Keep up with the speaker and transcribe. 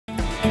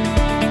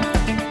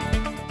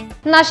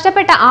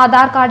നഷ്ടപ്പെട്ട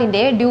ആധാർ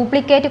കാർഡിന്റെ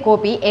duplicate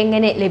copy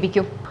എങ്ങനെ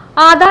ലഭിക്കും?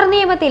 ആധാർ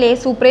നിയമത്തിലെ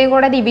സുപ്രീം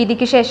കോടതി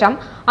വിധിക്ക് ശേഷം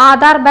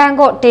ആധാർ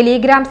ബാങ്കോ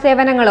ടെലിഗ്രാം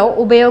സേവനങ്ങളോ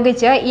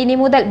ഉപയോഗിച്ച് ഇനി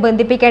മുതൽ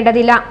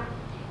ബന്ധിപ്പിക്കേണ്ടതില്ല.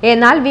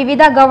 എന്നാൽ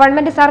വിവിധ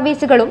ഗവൺമെന്റ്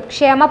സർവീസുകളും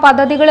ക്ഷേമ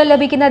പദ്ധതികളും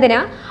ലഭിക്കുന്നതിന്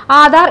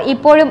ആധാർ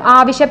ഇപ്പോഴും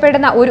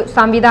ആവശ്യപ്പെടുന്ന ഒരു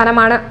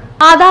സംവിധാനമാണ്.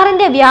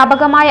 ആധാറിന്റെ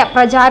വ്യാപകമായ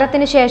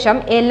പ്രചാരത്തിന് ശേഷം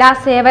എല്ലാ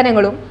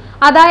സേവനങ്ങളും,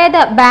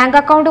 അതായത് ബാങ്ക്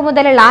അക്കൗണ്ട്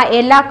മുതലുള്ള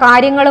എല്ലാ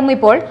കാര്യങ്ങളും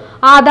ഇപ്പോൾ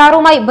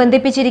ആധാറുമായി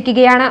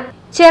ബന്ധിപ്പിച്ചിരിക്കുകയാണ്.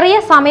 ചെറിയ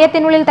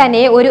സമയത്തിനുള്ളിൽ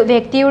തന്നെ ഒരു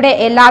വ്യക്തിയുടെ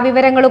എല്ലാ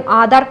വിവരങ്ങളും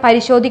ആധാർ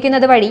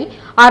പരിശോധിക്കുന്നത് വഴി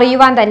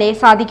അറിയുവാൻ തന്നെ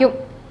സാധിക്കും.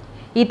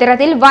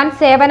 ഇത്തരത്തിൽ വൻ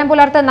സേവനം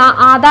പുലർത്തുന്ന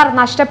ആധാർ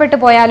നഷ്ടപ്പെട്ടു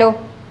പോയാലോ?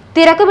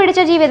 തിരക്ക്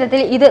പിടിച്ച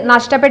ജീവിതത്തിൽ ഇത്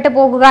നഷ്ടപ്പെട്ടു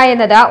പോകുക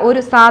എന്നത്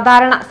ഒരു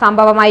സാധാരണ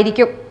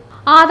സംഭവമായിരിക്കും.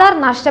 ആധാർ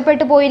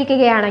നഷ്ടപ്പെട്ടു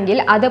പോയിരിക്കുകയാണെങ്കിൽ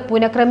അത്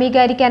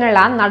പുനഃക്രമീകരിക്കാനുള്ള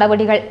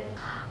നടപടികൾ.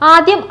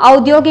 ആദ്യം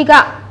ഔദ്യോഗിക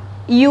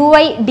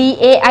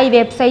UIDAI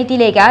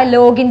വെബ്സൈറ്റിലേക്ക്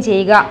ലോഗിൻ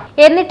ചെയ്യുക.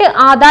 എന്നിട്ട്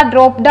ആധാർ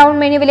ഡ്രോപ്പ് ഡൗൺ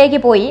മെനുവിലേക്ക്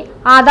പോയി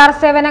ആധാർ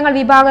സേവനങ്ങൾ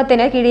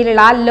വിഭാഗത്തിന്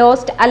കീഴിലുള്ള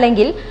ലോസ്റ്റ്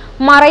അല്ലെങ്കിൽ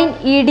marine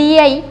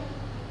EDI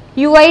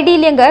UID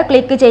link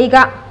click ചെയ്യുക.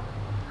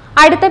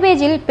 അടുത്ത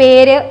പേജിൽ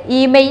പേര്,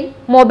 ഇമെയിൽ,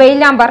 മൊബൈൽ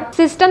നമ്പർ,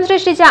 സിസ്റ്റം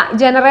സൃഷ്ടിച്ച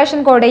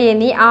ജനറേഷൻ കോഡ്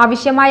എന്നീ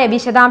ആവശ്യമായ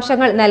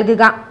വിശദാംശങ്ങൾ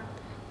നൽകുക.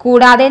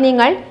 കൂടാതെ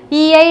നിങ്ങൾ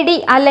EID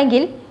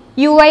അല്ലെങ്കിൽ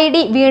UID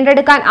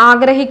വീണ്ടെടുക്കാൻ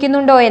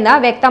ആഗ്രഹിക്കുന്നുണ്ടോ എന്ന്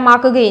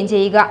വ്യക്തമാക്കുകയും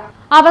ചെയ്യുക.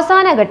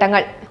 അവസാന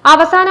ഘട്ടങ്ങൾ.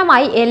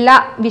 അവസാനമായി എല്ലാ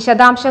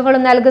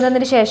വിശദാംശങ്ങളും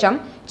നൽകുന്നതിന് ശേഷം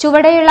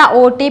ചുവടെയുള്ള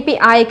OTP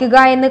അയക്കുക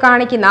എന്ന്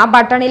കാണിക്കുന്ന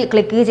ബട്ടണിൽ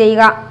ക്ലിക്ക്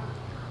ചെയ്യുക.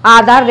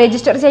 ആധാർ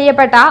രജിസ്റ്റർ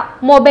ചെയ്യപ്പെട്ട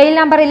മൊബൈൽ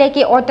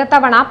നമ്പറിലേക്ക്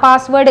ഒറ്റത്തവണ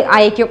പാസ്വേഡ്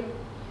അയക്കും.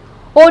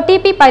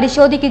 OTP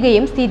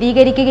പരിശോധിക്കുകയും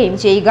സ്ഥിരീകരിക്കുകയും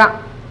ചെയ്യുക.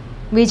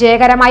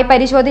 വിജയകരമായി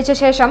പരിശോധിച്ച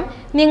ശേഷം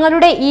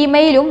നിങ്ങളുടെ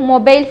ഇമെയിലും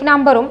മൊബൈൽ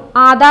നമ്പറും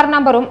ആധാർ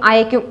നമ്പറും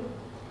അയക്കും.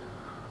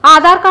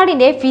 ആധാർ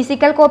കാർഡിന്റെ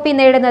ഫിസിക്കൽ കോപ്പി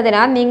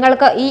നേടുന്നതിന്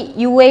നിങ്ങൾക്ക് ഈ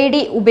UID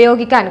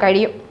ഉപയോഗിക്കാൻ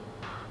കഴിയും.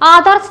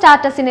 ആധാർ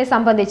സ്റ്റാറ്റസിനെ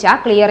സംബന്ധിച്ച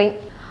ക്ലിയറിംഗ്.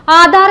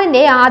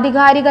 ആധാറിന്റെ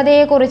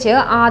ആധികാരികതയെക്കുറിച്ച്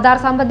ആധാർ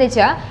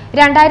സംബന്ധിച്ച്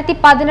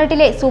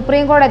 2018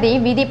 സുപ്രീം കോടതി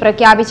വിധി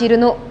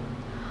പ്രഖ്യാപിച്ചിരുന്നു.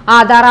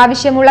 ആധാർ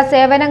ആവശ്യമുള്ള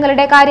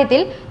സേവനങ്ങളുടെ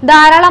കാര്യത്തിൽ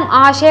ധാരാളം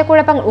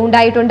ആശയക്കുഴപ്പങ്ങൾ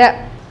ഉണ്ടായിട്ടുണ്ട്.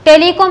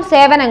 ടെലികോം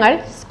സേവനങ്ങൾ,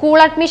 സ്കൂൾ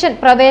അഡ്മിഷൻ,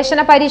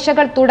 പ്രവേശന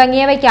പരീക്ഷകൾ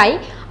തുടങ്ങിയവയ്ക്കായി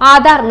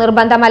ആധാർ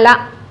നിർബന്ധമല്ല.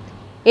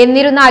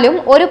 എന്നിരുന്നാലും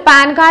ഒരു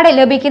പാൻ കാർഡ്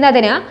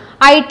ലഭിക്കുന്നതിന്,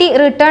 IT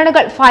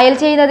റിട്ടേണുകൾ ഫയൽ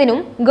ചെയ്യുന്നതിനും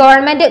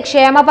ഗവൺമെന്റ്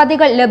ക്ഷേമ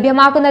പദ്ധതികൾ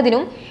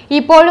ലഭ്യമാക്കുന്നതിനും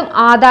ഇപ്പോഴും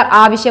ആധാർ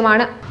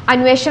ആവശ്യമാണ്.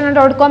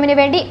 അന്വേഷണം.comന്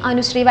വേണ്ടി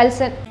അനുശ്രീ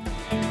വത്സൻ.